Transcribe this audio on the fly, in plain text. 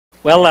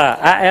Well,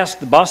 I asked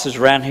the bosses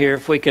around here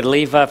if we could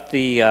leave up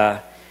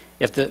the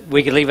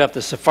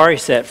safari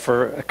set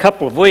for a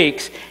couple of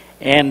weeks,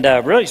 and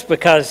really it's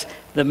because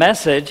the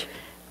message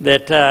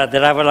that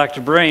I would like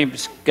to bring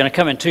is going to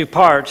come in two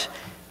parts.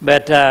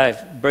 But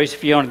Bruce,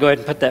 if you want to go ahead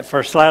and put that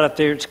first slide up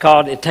there, it's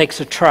called "It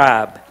Takes a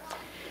Tribe,"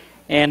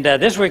 and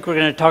this week we're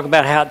going to talk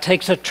about how it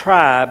takes a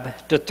tribe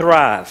to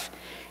thrive.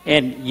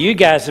 And you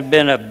guys have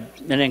been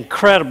an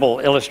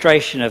incredible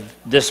illustration of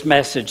this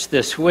message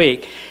this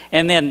week.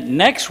 And then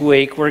next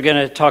week, we're going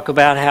to talk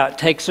about how it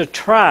takes a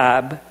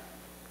tribe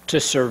to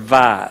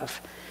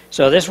survive.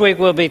 So this week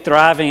we'll be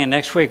thriving, and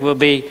next week we'll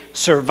be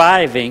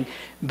surviving.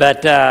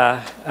 But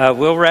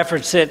we'll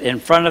reference it in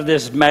front of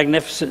this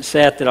magnificent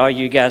set that all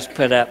you guys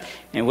put up,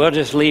 and we'll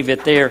just leave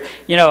it there.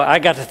 You know, I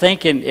got to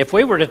thinking, if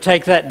we were to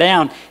take that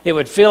down, it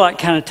would feel like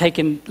kind of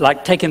taking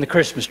the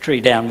Christmas tree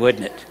down,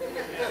 wouldn't it?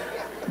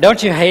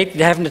 Don't you hate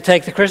having to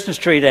take the Christmas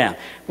tree down?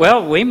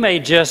 Well, we may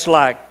just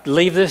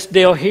leave this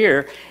deal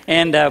here,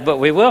 and but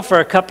we will for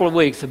a couple of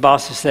weeks. The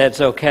boss has said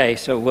it's okay,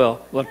 so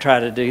we'll try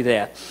to do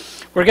that.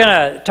 We're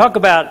going to talk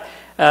about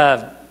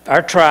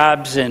our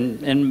tribes,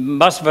 and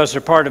most of us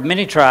are part of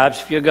many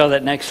tribes. If you'll go to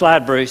that next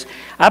slide, Bruce.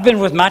 I've been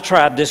with my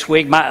tribe this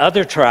week, my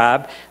other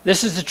tribe.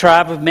 This is the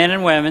tribe of men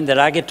and women that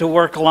I get to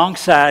work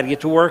alongside,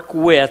 get to work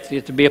with,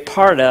 get to be a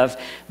part of.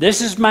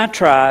 This is my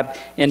tribe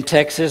in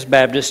Texas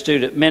Baptist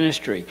Student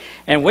Ministry.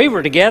 And we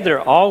were together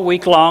all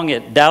week long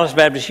at Dallas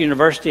Baptist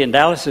University in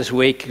Dallas this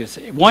week.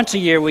 Once a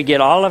year we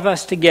get all of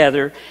us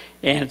together,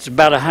 and it's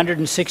about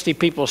 160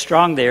 people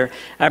strong there.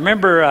 I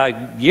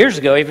remember years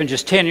ago, even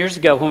just 10 years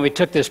ago, when we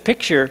took this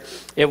picture,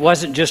 it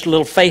wasn't just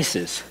little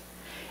faces.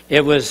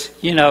 It was,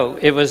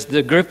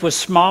 the group was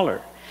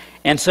smaller.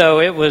 And so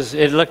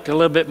it looked a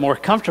little bit more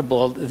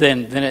comfortable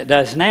than it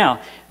does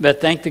now. But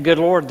thank the good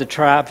Lord, the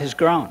tribe has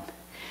grown.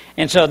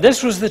 And so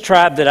this was the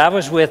tribe that I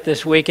was with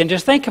this week. And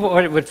just think of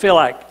what it would feel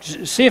like.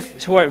 See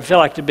what it would feel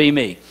like to be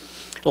me.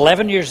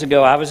 11 years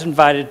ago, I was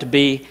invited to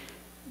be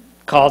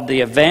called the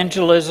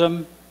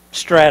evangelism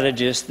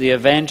strategist, the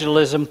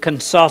evangelism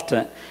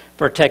consultant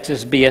for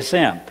Texas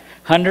BSM.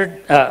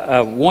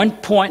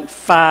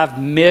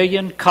 1.5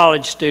 million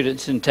college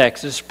students in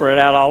Texas, spread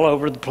out all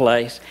over the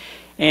place.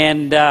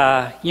 And,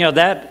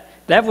 that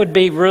would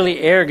be really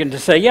arrogant to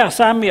say, yeah,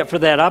 sign me up for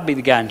that. I'll be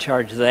the guy in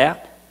charge of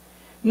that.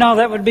 No,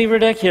 that would be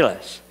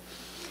ridiculous.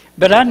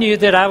 But I knew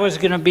that I was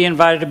going to be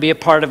invited to be a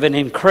part of an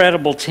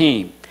incredible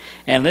team.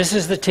 And this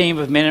is the team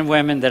of men and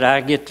women that I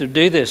get to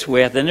do this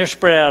with. And they're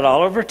spread out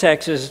all over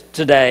Texas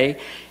today,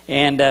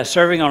 and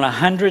serving on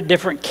 100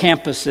 different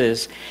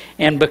campuses.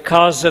 And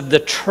because of the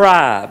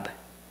tribe,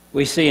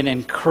 we see an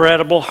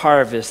incredible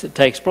harvest that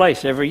takes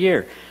place every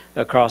year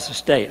across the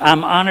state.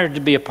 I'm honored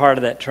to be a part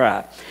of that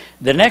tribe.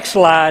 The next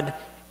slide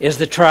is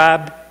the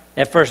tribe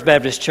at First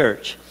Baptist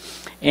Church.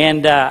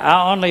 And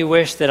I only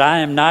wish that I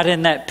am not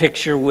in that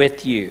picture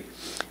with you.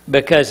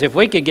 Because if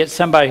we could get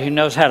somebody who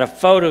knows how to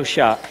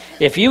Photoshop,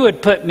 if you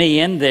would put me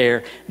in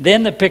there,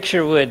 then the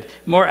picture would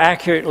more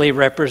accurately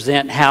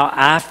represent how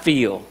I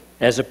feel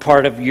as a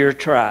part of your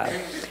tribe.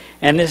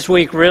 And this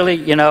week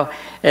really,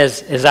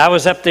 as I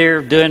was up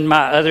there doing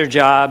my other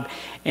job,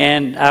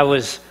 and I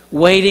was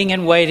waiting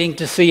and waiting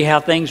to see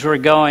how things were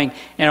going,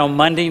 and on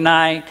Monday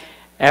night,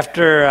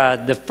 after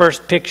the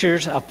first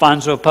pictures,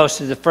 Alfonso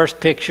posted the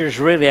first pictures,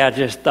 really I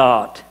just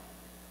thought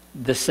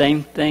the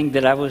same thing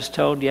that I was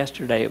told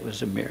yesterday. It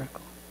was a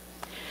miracle.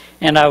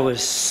 And I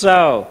was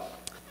so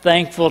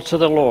thankful to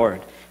the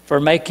Lord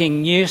for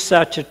making you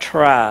such a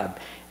tribe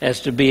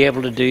as to be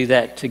able to do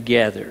that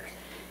together.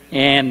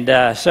 And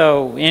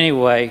so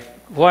anyway,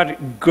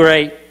 what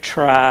great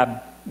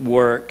tribe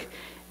work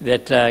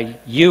that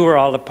you were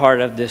all a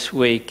part of this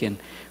week. And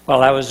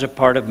while I was a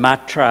part of my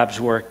tribe's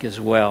work as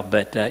well.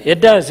 But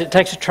it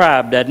takes a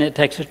tribe, doesn't it? It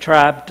takes a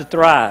tribe to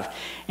thrive.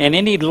 And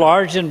any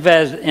large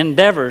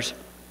endeavors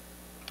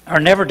are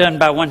never done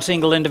by one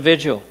single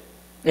individual.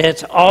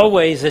 It's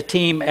always a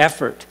team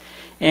effort.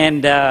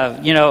 And,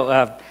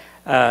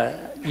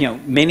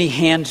 many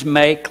hands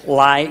make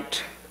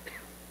light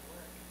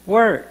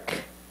work.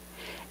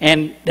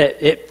 And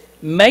it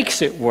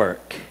makes it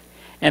work.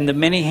 And the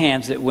many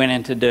hands that went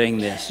into doing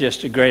this,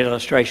 just a great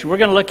illustration. We're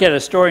going to look at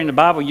a story in the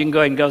Bible. You can go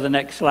ahead and go to the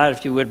next slide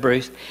if you would,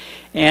 Bruce.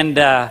 And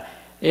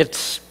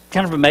it's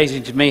kind of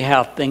amazing to me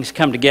how things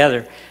come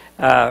together.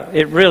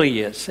 It really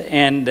is.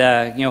 And,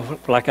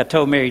 like I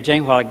told Mary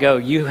Jane a while ago,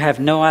 you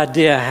have no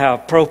idea how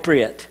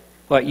appropriate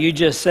what you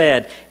just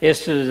said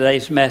is to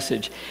today's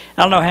message.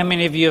 I don't know how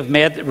many of you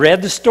have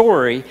read the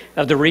story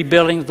of the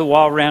rebuilding of the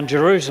wall around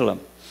Jerusalem.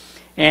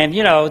 And,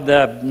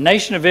 the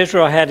nation of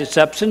Israel had its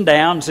ups and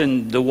downs,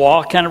 and the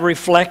wall kind of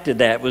reflected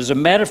that. It was a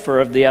metaphor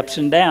of the ups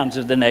and downs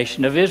of the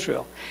nation of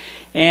Israel.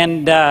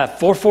 And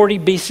 440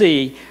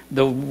 BC,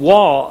 the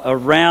wall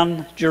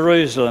around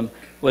Jerusalem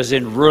was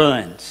in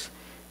ruins.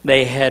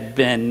 They had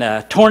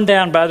been torn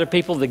down by other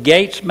people. The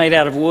gates, made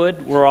out of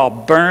wood, were all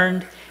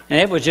burned. And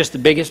it was just the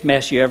biggest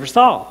mess you ever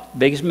saw.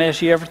 Biggest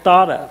mess you ever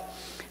thought of.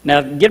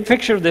 Now, get a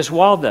picture of this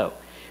wall, though.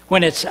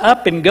 When it's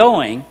up and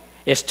going,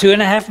 it's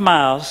 2.5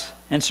 miles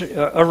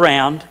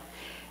around,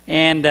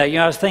 And,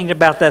 I was thinking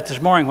about that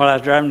this morning while I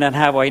was driving down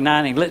Highway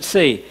 90. Let's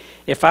see,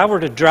 if I were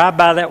to drive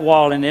by that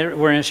wall and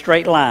we're in a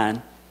straight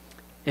line,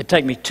 it'd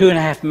take me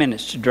 2.5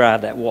 minutes to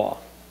drive that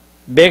wall.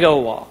 Big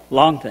old wall,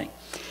 long thing.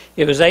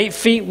 It was 8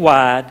 feet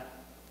wide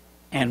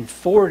and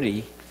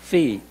 40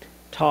 feet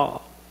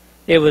tall.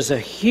 It was a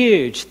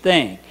huge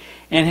thing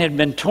and had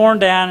been torn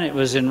down. It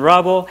was in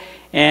rubble.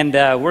 And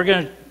we're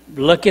going to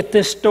look at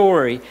this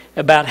story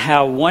about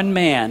how one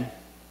man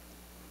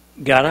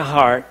got a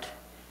heart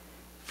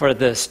for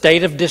the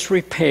state of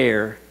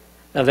disrepair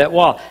of that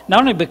wall. Not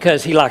only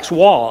because he likes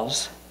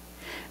walls,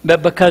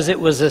 but because it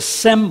was a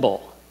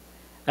symbol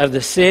of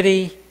the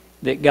city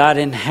that God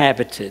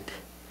inhabited.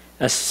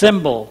 A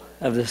symbol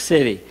of the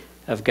city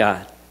of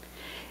God.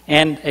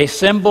 And a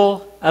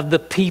symbol of the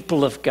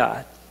people of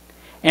God.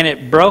 And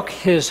it broke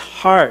his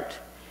heart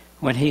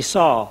when he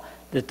saw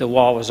that the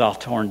wall was all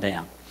torn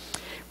down.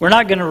 We're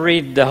not going to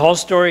read the whole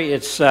story.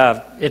 It's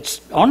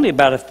only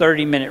about a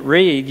 30-minute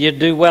read. You'd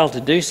do well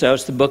to do so.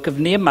 It's the book of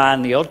Nehemiah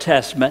in the Old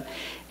Testament.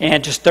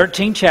 And just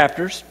 13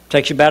 chapters.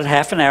 Takes you about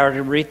half an hour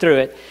to read through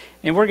it.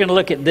 And we're going to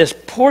look at this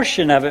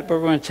portion of it, but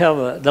we're going to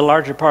tell the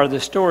larger part of the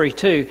story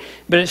too.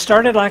 But it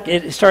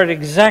started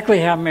exactly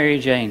how Mary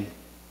Jane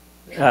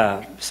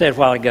said a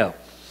while ago.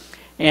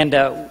 And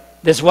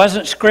this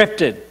wasn't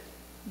scripted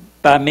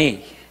by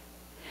me.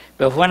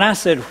 But when I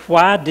said,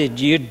 "Why did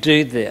you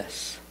do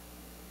this?"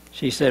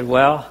 She said,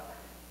 "Well,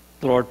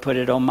 the Lord put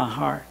it on my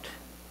heart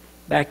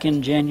back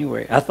in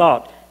January." I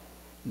thought,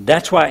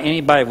 that's why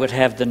anybody would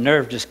have the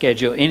nerve to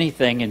schedule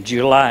anything in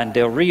July in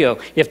Del Rio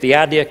if the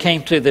idea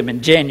came to them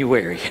in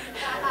January.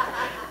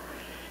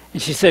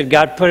 And she said,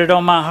 "God put it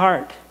on my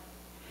heart."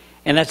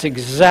 And that's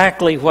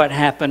exactly what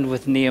happened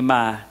with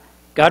Nehemiah.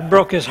 God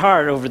broke his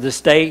heart over the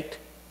state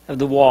of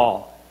the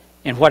wall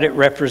and what it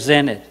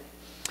represented.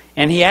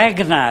 And he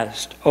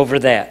agonized over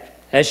that,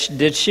 as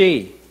did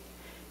she.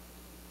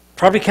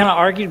 Probably kind of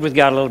argued with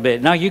God a little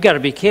bit. "No, you got to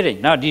be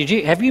kidding. No,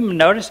 have you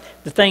noticed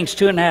the thing's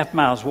 2.5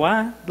 miles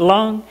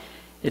long?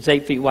 It's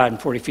 8 feet wide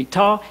and 40 feet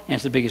tall, and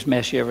it's the biggest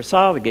mess you ever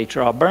saw. The gates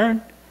are all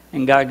burned."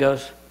 And God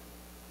goes,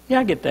 "Yeah,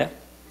 I get that."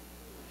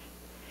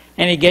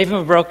 And he gave him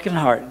a broken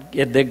heart.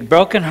 The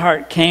broken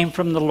heart came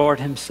from the Lord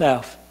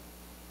himself.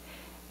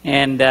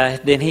 And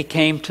then he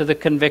came to the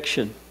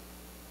conviction.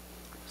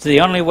 It's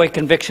the only way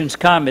convictions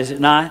come, is it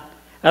not?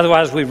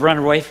 Otherwise, we've run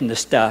away from the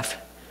stuff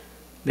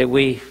that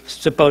we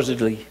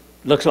supposedly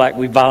looks like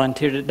we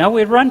volunteered it. No,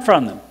 we'd run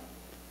from them.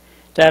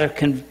 It's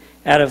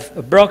out of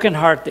a broken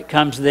heart that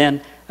comes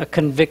then a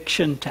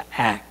conviction to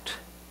act.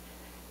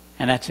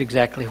 And that's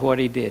exactly what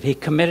he did. He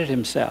committed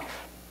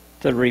himself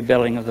to the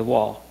rebuilding of the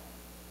wall.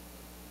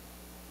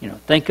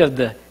 Think of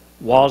the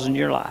walls in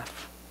your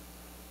life.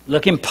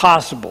 Look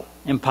impossible.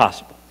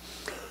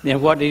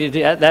 Then what did he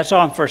do? That's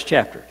all in first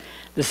chapter.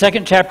 The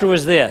second chapter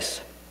was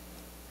this.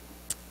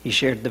 He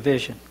shared the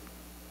vision.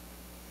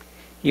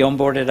 He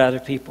onboarded other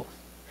people.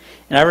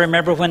 And I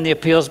remember when the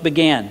appeals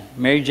began.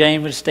 Mary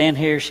Jane would stand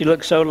here. She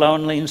looked so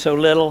lonely and so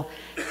little.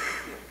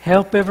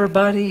 "Help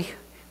everybody.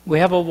 We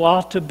have a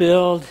wall to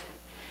build.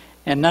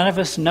 And none of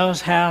us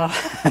knows how."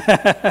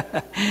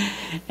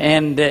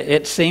 And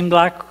it seemed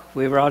like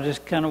we were all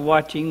just kind of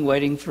watching,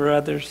 waiting for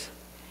others.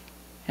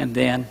 And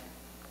then,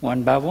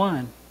 one by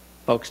one,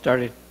 folks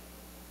started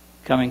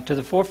coming to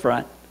the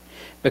forefront.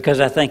 Because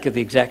I think of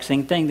the exact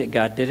same thing that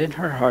God did in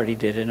her heart, he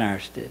did in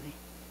ours, didn't he?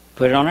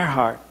 Put it on her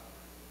heart.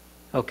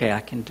 Okay,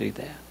 I can do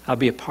that. I'll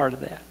be a part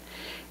of that.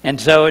 And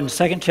so in the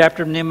second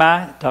chapter of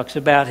Nehemiah, it talks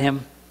about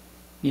him,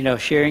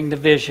 sharing the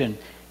vision,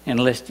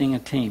 enlisting a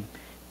team.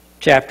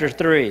 Chapter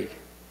 3,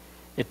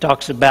 it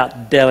talks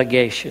about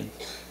delegation.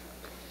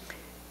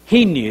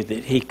 He knew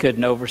that he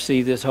couldn't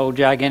oversee this whole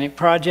gigantic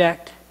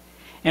project.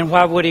 And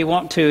why would he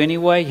want to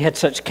anyway? He had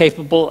such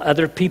capable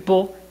other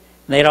people.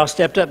 They'd all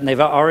stepped up and they've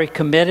already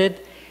committed.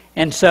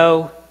 And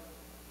so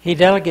he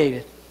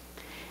delegated.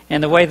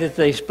 And the way that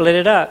they split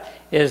it up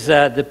is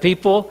the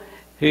people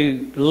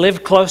who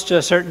lived close to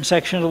a certain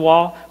section of the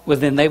wall, well,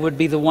 then they would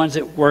be the ones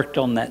that worked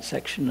on that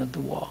section of the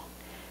wall.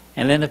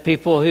 And then the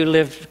people who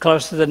lived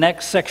close to the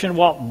next section of the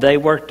wall, they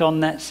worked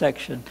on that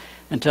section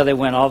until they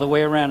went all the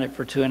way around it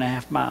for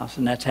 2.5 miles.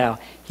 And that's how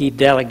he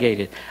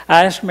delegated.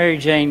 I asked Mary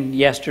Jane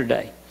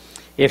yesterday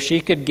if she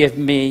could give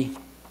me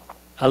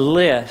a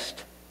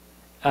list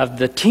of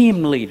the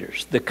team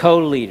leaders, the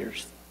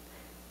co-leaders,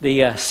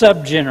 the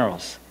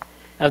sub-generals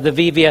of the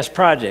VBS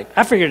project.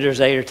 I figured there's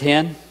 8 or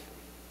 10.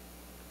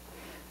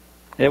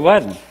 It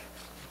wasn't.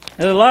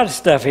 There's a lot of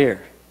stuff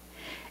here.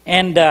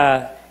 And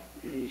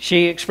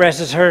she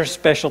expresses her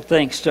special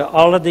thanks to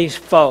all of these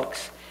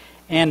folks.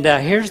 And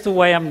here's the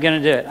way I'm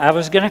going to do it. I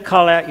was going to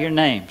call out your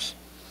names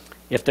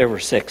if there were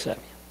 6 of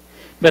you.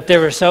 But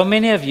there were so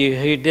many of you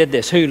who did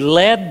this, who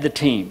led the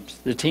teams,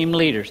 the team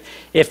leaders.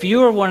 If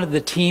you are one of the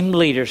team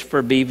leaders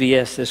for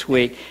BVS this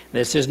week,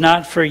 this is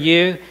not for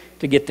you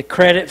to get the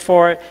credit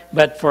for it,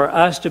 but for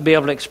us to be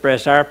able to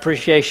express our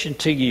appreciation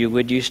to you.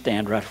 Would you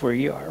stand right where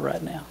you are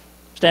right now?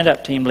 Stand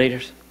up, team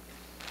leaders.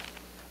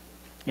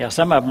 Yeah,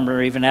 some of them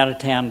are even out of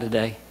town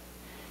today.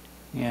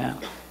 Yeah.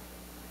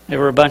 There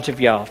were a bunch of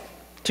y'all.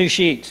 2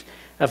 sheets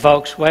of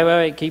folks.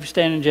 Wait, keep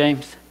standing,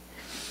 James.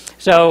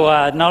 So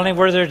not only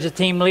were there the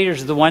team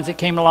leaders, the ones that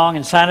came along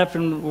and signed up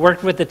and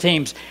worked with the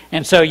teams.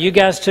 And so you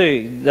guys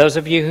too, those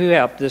of you who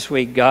helped this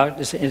week, God,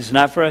 it's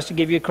not for us to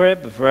give you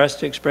credit, but for us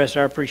to express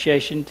our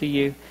appreciation to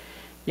you.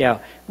 Yeah,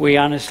 we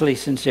honestly,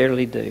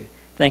 sincerely do.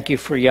 Thank you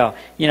for y'all.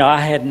 You know,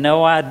 I had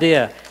no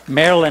idea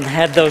Marilyn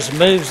had those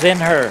moves in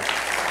her.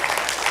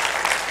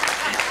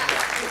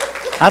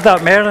 I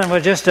thought Marilyn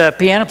was just a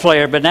piano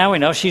player, but now we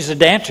know she's a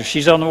dancer.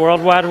 She's on the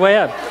World Wide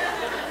Web.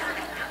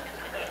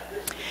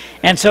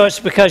 And so it's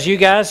because you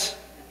guys,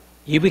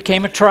 you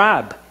became a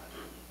tribe.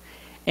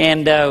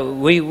 And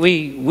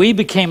we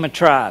became a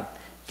tribe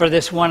for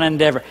this one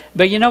endeavor.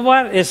 But you know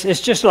what?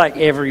 It's just like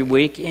every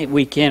week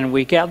in and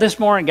week out. This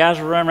morning, guys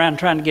were running around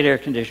trying to get air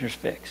conditioners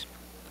fixed.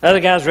 Other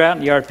guys were out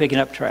in the yard picking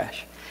up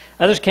trash.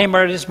 Others came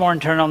early this morning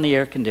and turned on the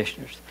air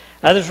conditioners.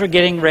 Others were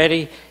getting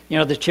ready, you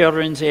know, the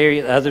children's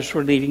area. Others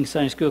were leading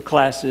Sunday school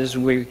classes.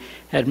 And we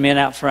had men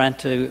out front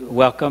to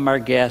welcome our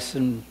guests.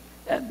 And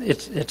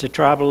it's a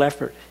tribal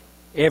effort.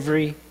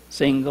 Every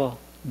single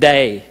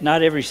day,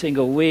 not every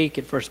single week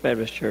at First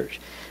Baptist Church.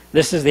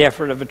 This is the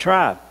effort of a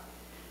tribe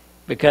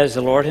because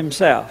the Lord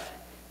himself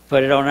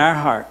put it on our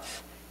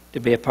hearts to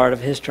be a part of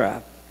his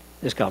tribe.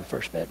 It's called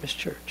First Baptist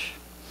Church.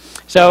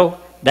 So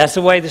that's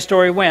the way the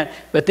story went.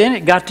 But then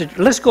it got to,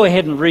 let's go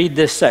ahead and read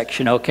this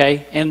section,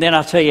 okay? And then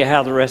I'll tell you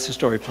how the rest of the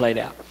story played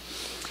out.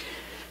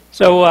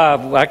 So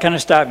I kind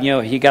of stopped, you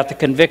know, he got the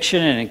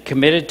conviction and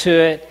committed to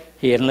it.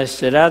 He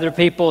enlisted other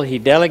people. He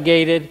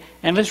delegated.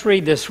 And let's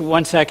read this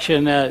one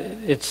section.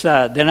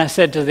 Then I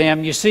said to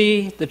them, you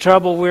see the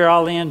trouble we're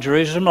all in.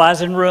 Jerusalem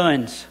lies in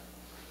ruins,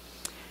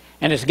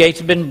 and its gates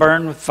have been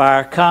burned with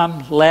fire.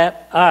 Come,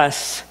 let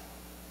us,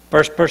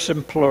 first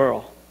person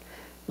plural,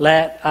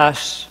 let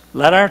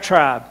our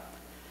tribe,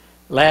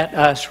 let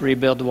us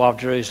rebuild the wall of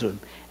Jerusalem.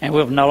 And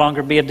we'll no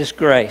longer be a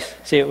disgrace.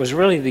 See, it was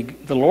really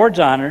the Lord's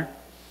honor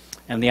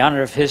and the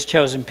honor of his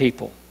chosen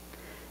people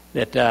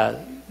that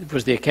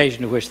was the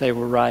occasion to which they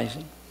were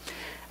rising.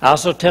 I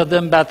also tell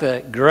them about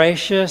the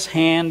gracious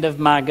hand of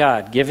my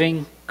God,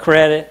 giving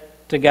credit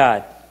to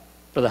God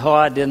for the whole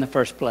idea in the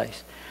first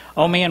place.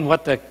 Oh man,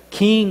 what the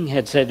king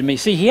had said to me.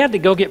 See, he had to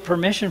go get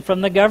permission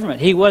from the government.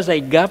 He was a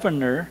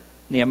governor,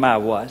 Nehemiah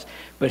was,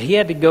 but he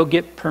had to go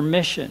get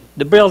permission,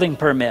 the building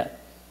permit,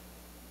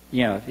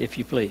 you know, if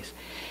you please.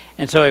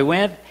 And so he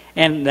went,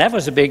 and that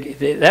was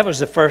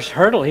the first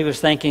hurdle. He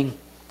was thinking,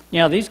 you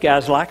know, these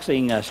guys like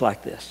seeing us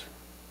like this.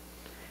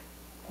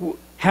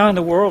 How in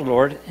the world,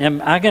 Lord,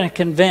 am I going to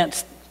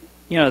convince,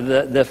 you know,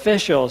 the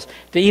officials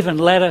to even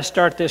let us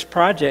start this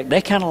project?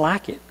 They kind of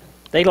like it.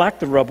 They like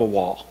the rubble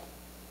wall.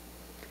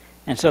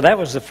 And so that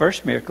was the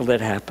first miracle that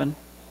happened,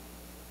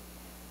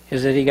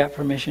 is that he got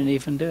permission to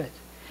even do it.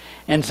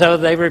 And so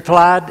they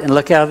replied, and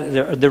look how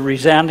the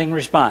resounding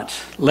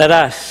response. Let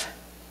us,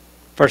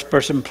 first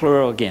person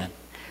plural again,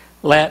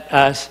 let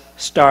us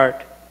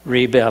start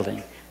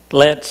rebuilding.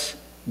 Let's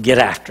get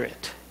after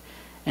it.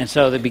 And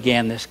so they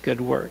began this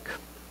good work.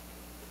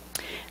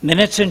 And then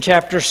it's in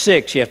chapter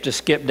 6. You have to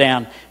skip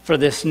down for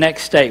this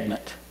next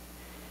statement.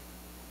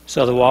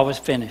 So the wall was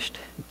finished.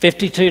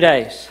 52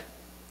 days.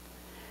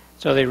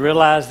 So they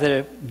realized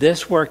that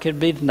this work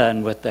had been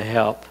done with the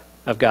help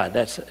of God.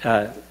 That's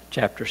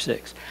chapter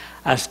 6.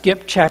 I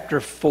skipped chapter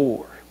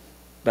 4.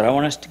 But I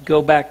want us to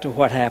go back to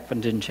what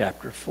happened in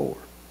chapter 4.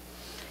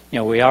 You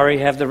know, we already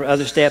have the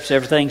other steps.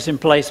 Everything's in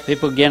place.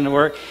 People began to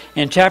work.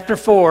 In chapter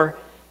 4,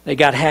 they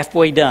got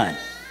halfway done.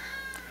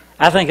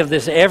 I think of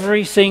this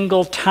every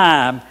single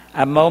time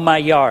I mow my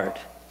yard.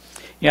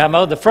 You know, I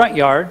mow the front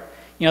yard,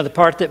 you know, the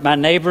part that my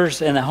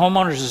neighbors and the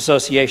homeowners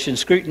association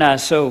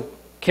scrutinize so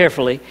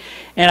carefully.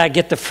 And I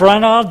get the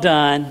front all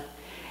done,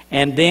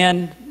 and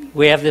then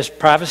we have this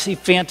privacy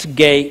fence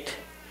gate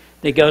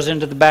that goes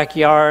into the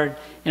backyard.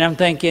 And I'm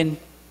thinking,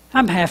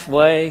 I'm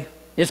halfway.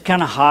 It's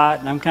kind of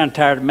hot, and I'm kind of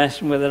tired of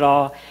messing with it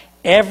all.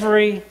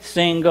 Every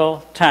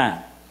single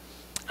time,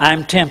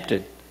 I'm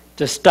tempted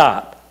to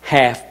stop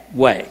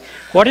halfway.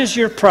 What is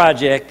your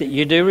project that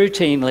you do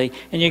routinely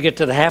and you get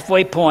to the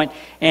halfway point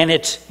and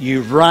it's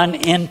you run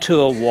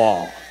into a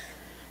wall?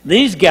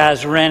 These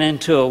guys ran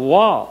into a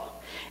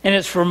wall. And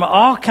it's from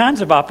all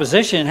kinds of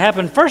opposition. It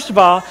happened, first of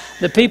all,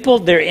 the people,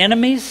 their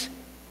enemies,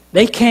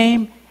 they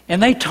came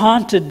and they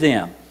taunted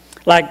them.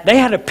 Like they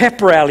had a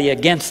pep rally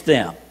against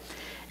them.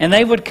 And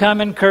they would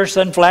come and curse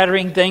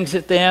unflattering things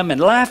at them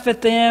and laugh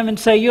at them and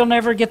say, you'll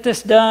never get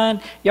this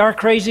done. You are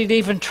crazy to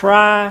even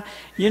try.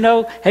 You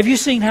know, have you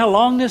seen how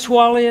long this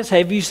wall is?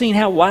 Have you seen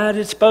how wide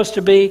it's supposed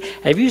to be?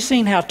 Have you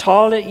seen how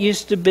tall it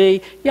used to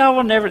be? Y'all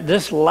will never,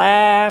 this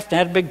laughed and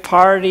had a big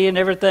party and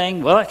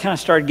everything. Well, that kind of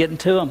started getting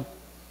to them.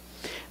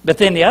 But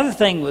then the other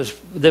thing was,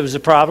 there was a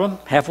problem,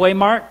 halfway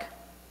mark,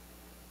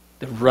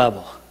 the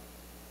rubble.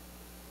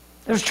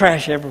 There was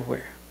trash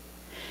everywhere.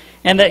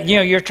 And that, you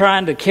know, you're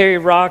trying to carry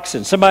rocks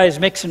and somebody's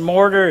mixing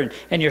mortar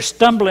and you're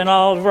stumbling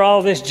all over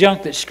all this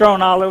junk that's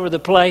strewn all over the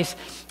place,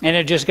 and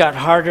it just got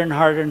harder and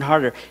harder and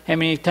harder. How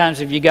many times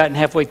have you gotten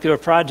halfway through a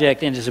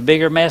project and it's a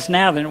bigger mess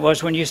now than it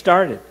was when you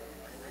started?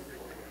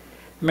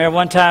 remember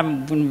one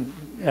time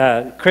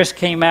when Chris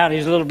came out, he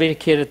was a little bitty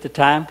kid at the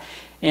time,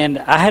 and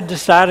I had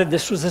decided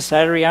this was the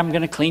Saturday I'm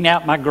going to clean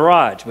out my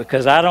garage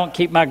because I don't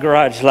keep my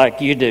garage like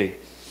you do,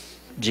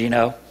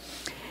 Gino.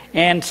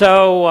 And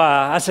so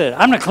I said,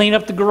 I'm going to clean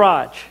up the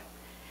garage.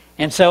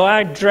 And so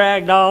I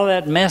dragged all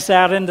that mess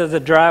out into the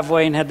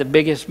driveway and had the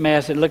biggest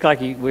mess. It looked like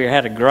we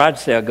had a garage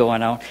sale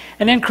going on.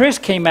 And then Chris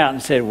came out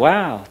and said,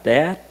 wow,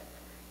 Dad,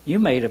 you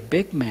made a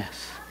big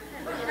mess.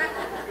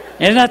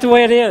 Isn't that the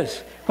way it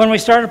is? When we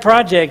start a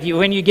project,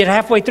 when you get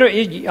halfway through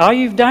it, all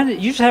you've done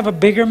is you just have a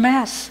bigger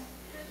mess.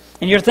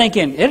 And you're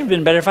thinking, it would have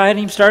been better if I hadn't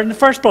even started in the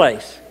first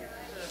place.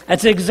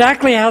 That's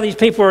exactly how these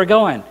people were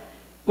going.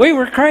 We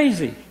were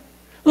crazy.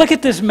 Look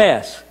at this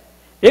mess.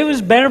 It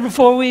was better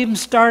before we even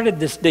started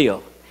this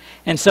deal.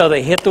 And so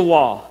they hit the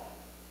wall.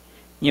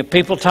 You know,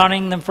 people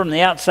taunting them from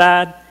the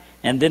outside,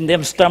 and then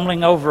them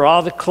stumbling over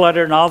all the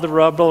clutter and all the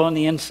rubble on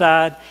the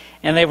inside.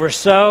 And they were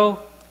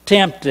so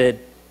tempted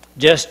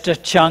just to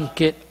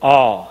chunk it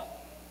all.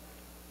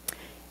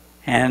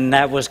 And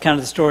that was kind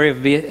of the story of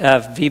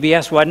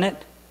VBS, wasn't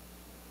it?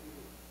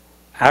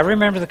 I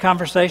remember the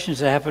conversations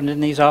that happened in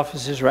these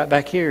offices right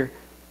back here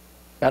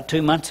about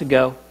 2 months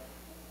ago.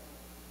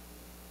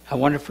 I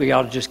wonder if we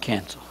ought to just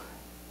cancel.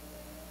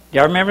 Do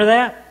y'all remember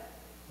that?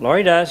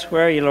 Lori does.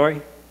 Where are you,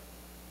 Lori?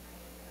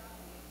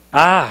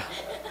 Ah.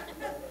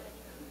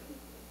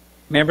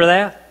 Remember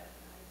that?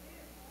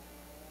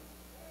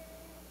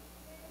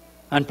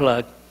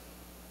 Unplug.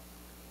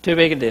 Too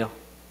big a deal.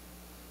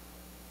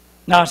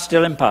 No, it's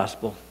still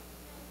impossible.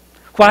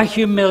 Why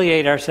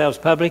humiliate ourselves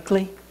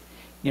publicly?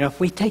 You know, if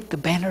we take the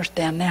banners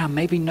down now,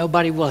 maybe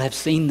nobody will have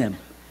seen them.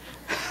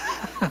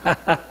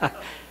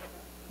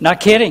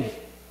 Not kidding.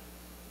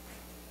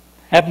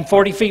 Happened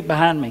 40 feet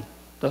behind me,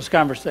 those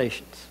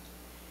conversations.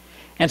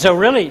 And so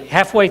really,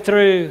 halfway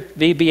through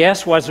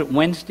VBS wasn't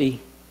Wednesday.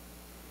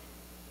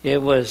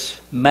 It was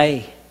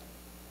May.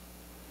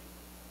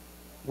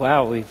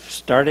 Wow, we've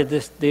started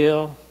this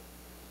deal.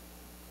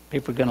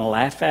 People are going to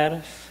laugh at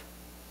us.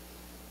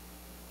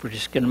 We're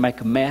just going to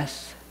make a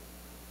mess.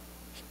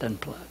 Just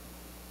unplug.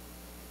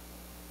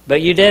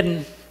 But you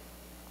didn't,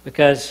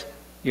 because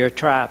you're a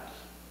tribe.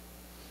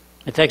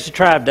 It takes a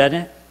tribe,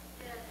 doesn't it?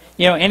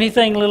 You know,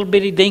 anything little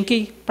bitty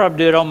dinky, probably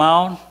do it on my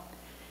own.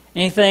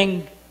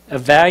 Anything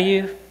of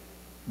value,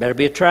 better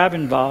be a tribe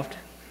involved.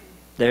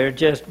 There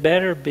just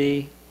better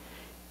be,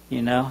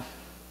 you know.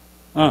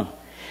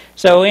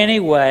 So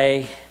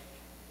anyway,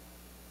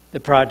 the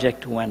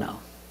project went on.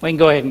 We can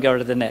go ahead and go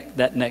to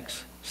that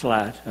next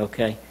slide,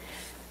 okay?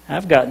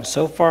 I've gotten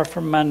so far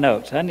from my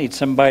notes. I need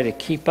somebody to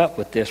keep up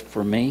with this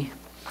for me,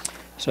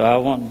 so I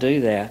won't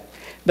do that.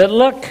 But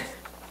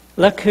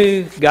look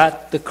who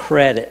got the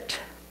credit.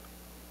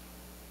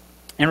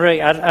 And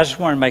really, I just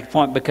want to make a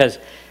point because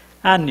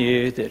I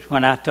knew that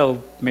when I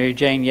told Mary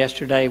Jane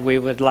yesterday we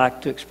would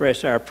like to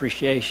express our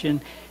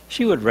appreciation,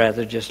 she would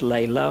rather just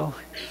lay low.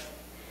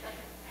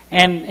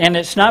 And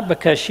it's not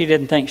because she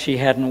didn't think she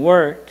hadn't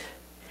worked,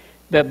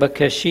 but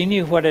because she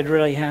knew what had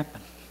really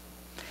happened.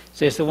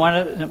 So it's the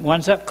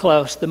ones up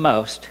close the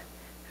most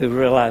who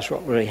realized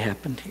what really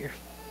happened here.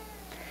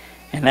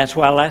 And that's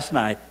why last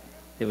night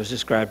it was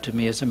described to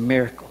me as a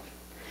miracle.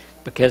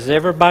 Because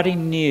everybody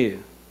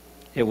knew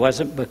it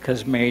wasn't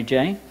because Mary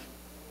Jane.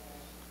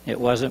 It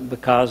wasn't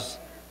because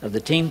of the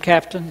team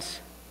captains.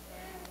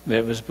 But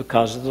it was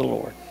because of the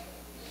Lord.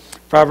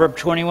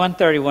 Proverbs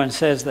 21:31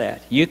 says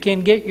that. You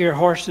can get your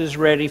horses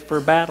ready for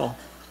battle.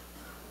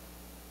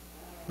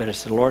 But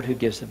it's the Lord who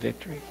gives the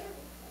victory.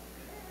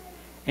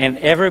 And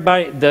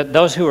everybody,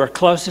 those who were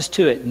closest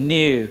to it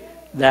knew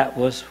that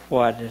was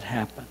what had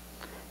happened.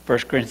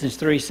 1 Corinthians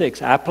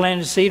 3:6. I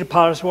planted the seed,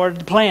 Apollos watered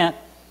the plant.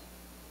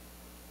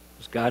 It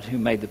was God who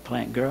made the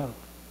plant grow.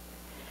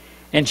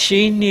 And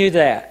she knew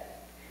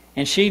that.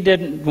 And she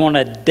didn't want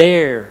to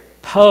dare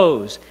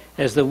pose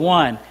as the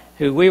one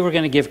who we were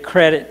going to give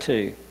credit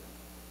to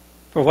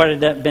for what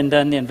had been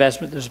done, the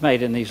investment that was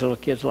made in these little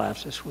kids'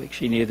 lives this week.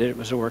 She knew that it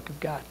was the work of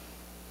God.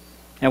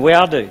 And we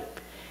all do.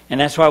 And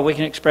that's why we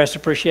can express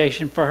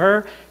appreciation for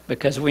her,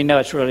 because we know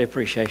it's really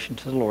appreciation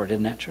to the Lord.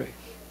 Isn't that true?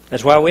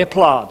 That's why we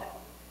applaud.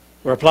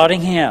 We're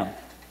applauding Him.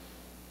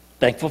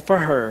 Thankful for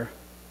her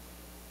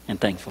and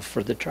thankful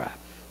for the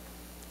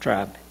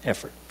tribe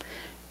effort.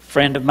 A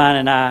friend of mine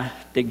and I,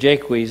 Dick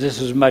Jaques, this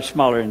was a much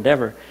smaller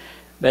endeavor,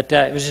 but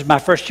it was just my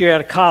first year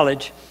out of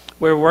college.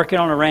 We were working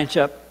on a ranch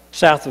up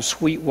south of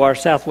Sweetwater,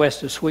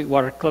 southwest of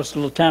Sweetwater, close to a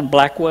little town,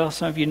 Blackwell.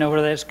 Some of you know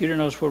where that is. Scooter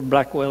knows where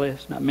Blackwell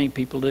is. Not many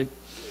people do.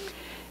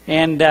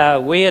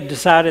 And we had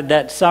decided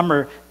that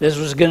summer, this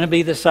was going to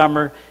be the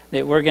summer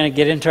that we're going to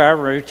get into our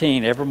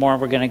routine. Every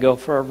morning we're going to go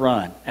for a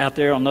run out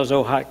there on those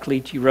old hot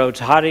cleachy roads.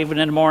 Hot even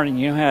in the morning,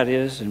 you know how it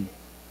is in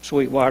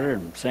Sweetwater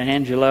and San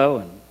Angelo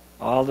and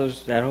all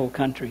that whole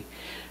country.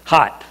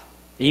 Hot,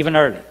 even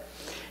early.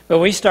 But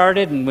we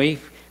started and we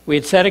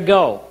had set a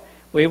goal.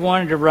 We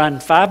wanted to run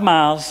 5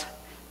 miles,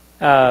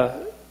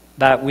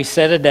 but we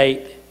set a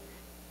date.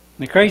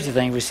 And the crazy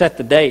thing, we set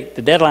the date,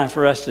 the deadline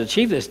for us to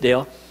achieve this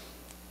deal,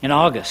 in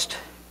August.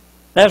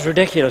 That was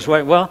ridiculous.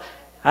 Well,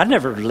 I'd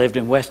never lived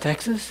in West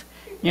Texas.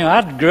 You know,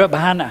 I grew up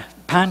behind a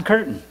pine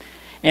curtain,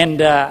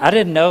 and I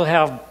didn't know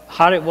how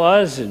hot it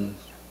was and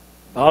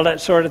all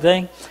that sort of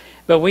thing.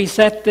 But we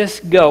set this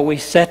goal. We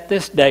set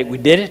this date. We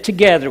did it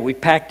together. We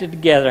packed it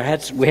together.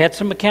 We had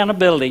some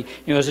accountability.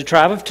 It was a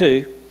tribe of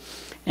two,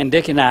 and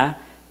Dick and I,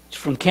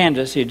 from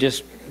Kansas.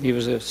 He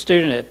was a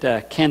student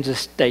at Kansas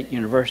State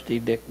University.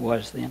 Dick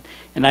was then,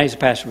 and now he's a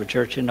pastor of a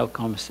church in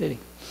Oklahoma City.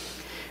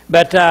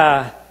 But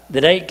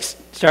the date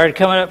started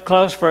coming up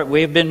close for it.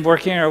 We've been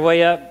working our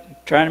way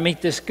up, trying to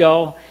meet this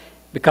goal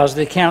because of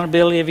the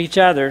accountability of each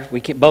other. We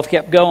both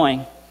kept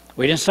going.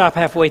 We didn't stop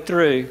halfway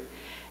through.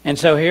 And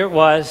so here it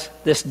was,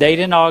 this date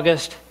in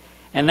August,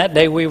 and that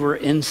day we were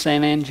in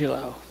San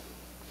Angelo.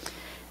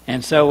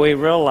 And so we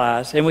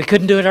realized, and we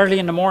couldn't do it early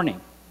in the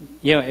morning.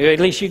 You know, at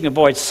least you can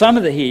avoid some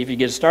of the heat if you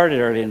get started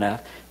early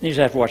enough. You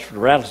just have to watch for the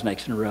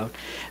rattlesnakes in the road.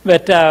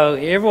 But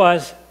here it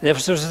was.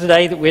 This was the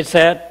day that we had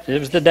set. It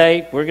was the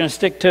date. We're going to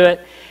stick to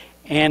it.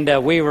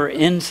 And we were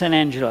in San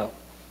Angelo.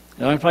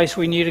 The only place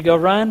we knew to go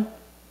run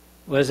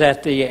was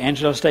at the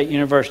Angelo State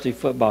University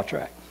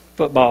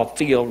football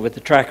field with the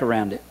track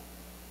around it.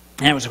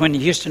 And it was when the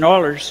Houston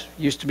Oilers,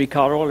 used to be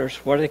called Oilers.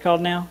 What are they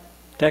called now?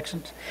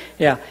 Texans?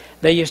 Yeah.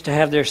 They used to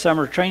have their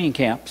summer training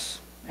camps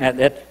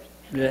at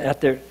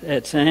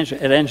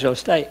Angelo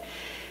State.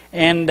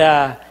 And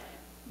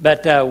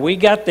but we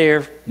got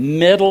there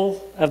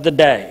middle of the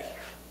day,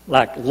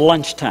 like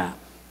lunchtime.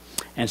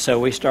 And so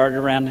we started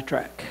around the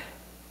track.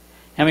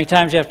 How many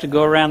times you have to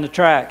go around the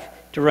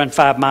track to run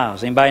 5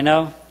 miles? Anybody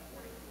know?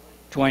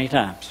 20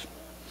 times.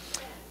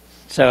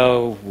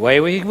 So away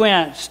we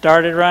went,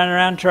 started running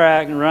around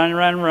track and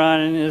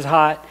running. It was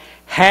hot.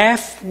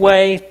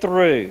 Halfway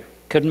through,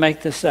 couldn't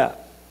make this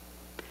up,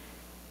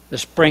 the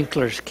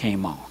sprinklers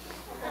came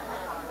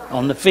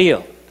on the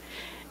field.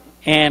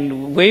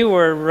 And we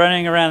were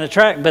running around the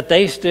track, but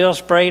they still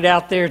sprayed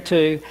out there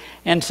too.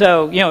 And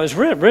so, you know, it was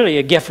really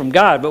a gift from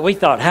God, but we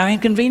thought, how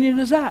inconvenient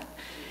is that?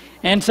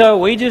 And so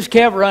we just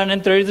kept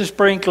running through the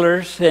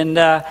sprinklers, and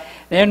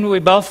then we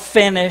both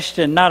finished,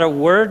 and not a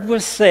word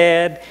was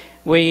said.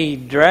 We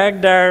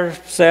dragged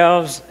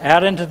ourselves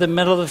out into the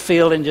middle of the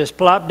field and just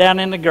plopped down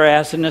in the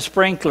grass in the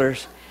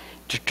sprinklers,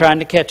 trying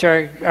to catch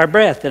our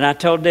breath. And I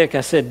told Dick,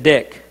 I said,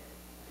 Dick,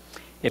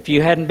 if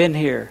you hadn't been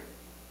here,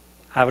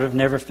 I would have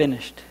never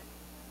finished.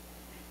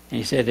 And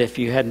he said, if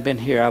you hadn't been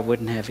here, I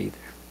wouldn't have either.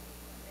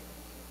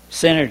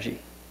 Synergy.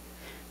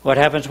 What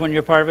happens when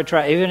you're part of a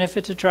tribe, even if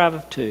it's a tribe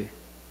of two?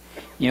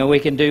 You know, we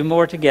can do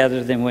more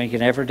together than we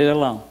can ever do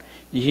alone.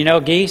 Did you know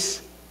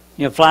geese?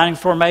 You know, flying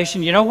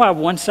formation. You know why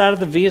one side of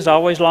the V is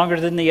always longer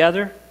than the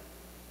other?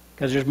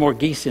 Because there's more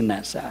geese in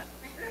that side.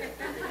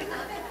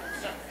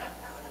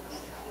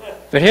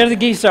 But here the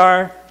geese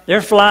are.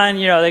 They're flying,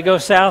 you know, they go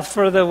south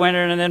for the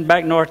winter and then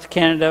back north to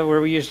Canada where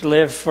we used to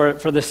live for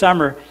the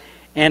summer.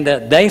 And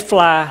they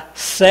fly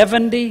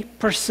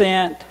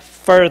 70%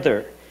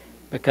 further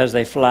because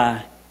they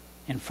fly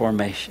in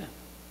formation.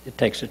 It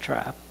takes a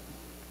tribe.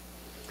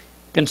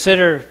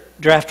 Consider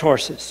draft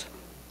horses.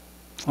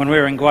 When we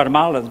were in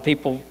Guatemala, the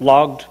people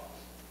logged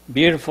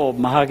beautiful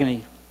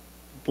mahogany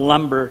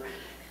lumber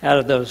out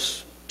of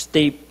those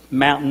steep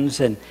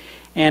mountains, and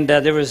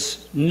there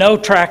was no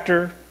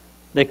tractor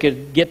that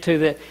could get to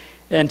the.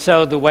 And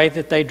so the way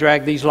that they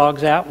dragged these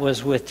logs out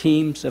was with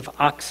teams of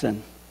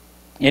oxen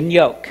in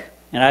yoke,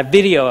 and I have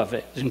video of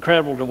it. It's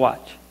incredible to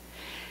watch.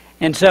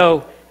 And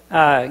so,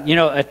 you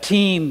know, a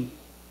team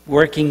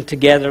working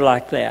together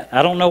like that.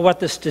 I don't know what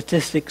the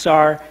statistics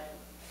are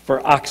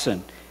for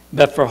oxen.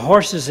 But for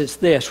horses, it's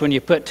this. When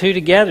you put two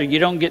together, you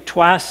don't get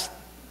twice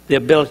the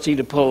ability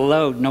to pull a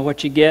load. Know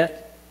what you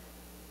get?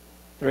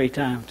 3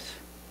 times.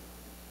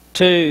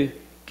 2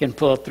 can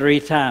pull 3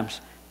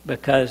 times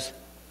because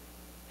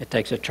it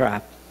takes a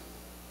tribe.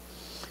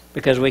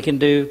 Because we can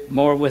do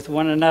more with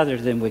one another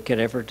than we could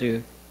ever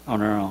do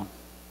on our own.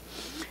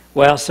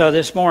 Well, so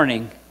this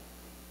morning,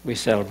 we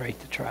celebrate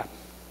the tribe.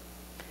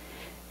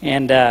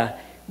 And I'm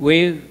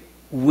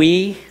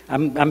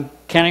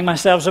counting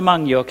myself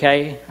among you,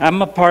 okay?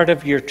 I'm a part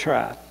of your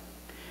tribe.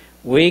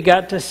 We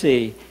got to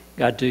see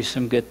God do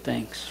some good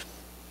things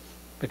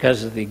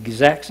because of the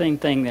exact same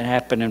thing that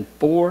happened in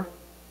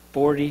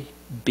 440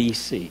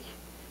 BC.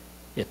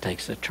 It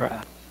takes a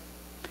tribe.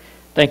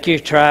 Thank you,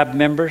 tribe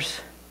members,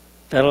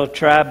 fellow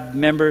tribe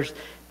members.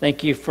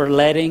 Thank you for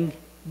letting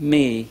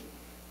me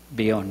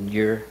be on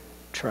your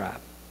tribe.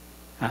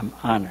 I'm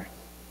honored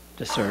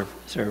to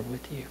serve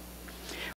with you.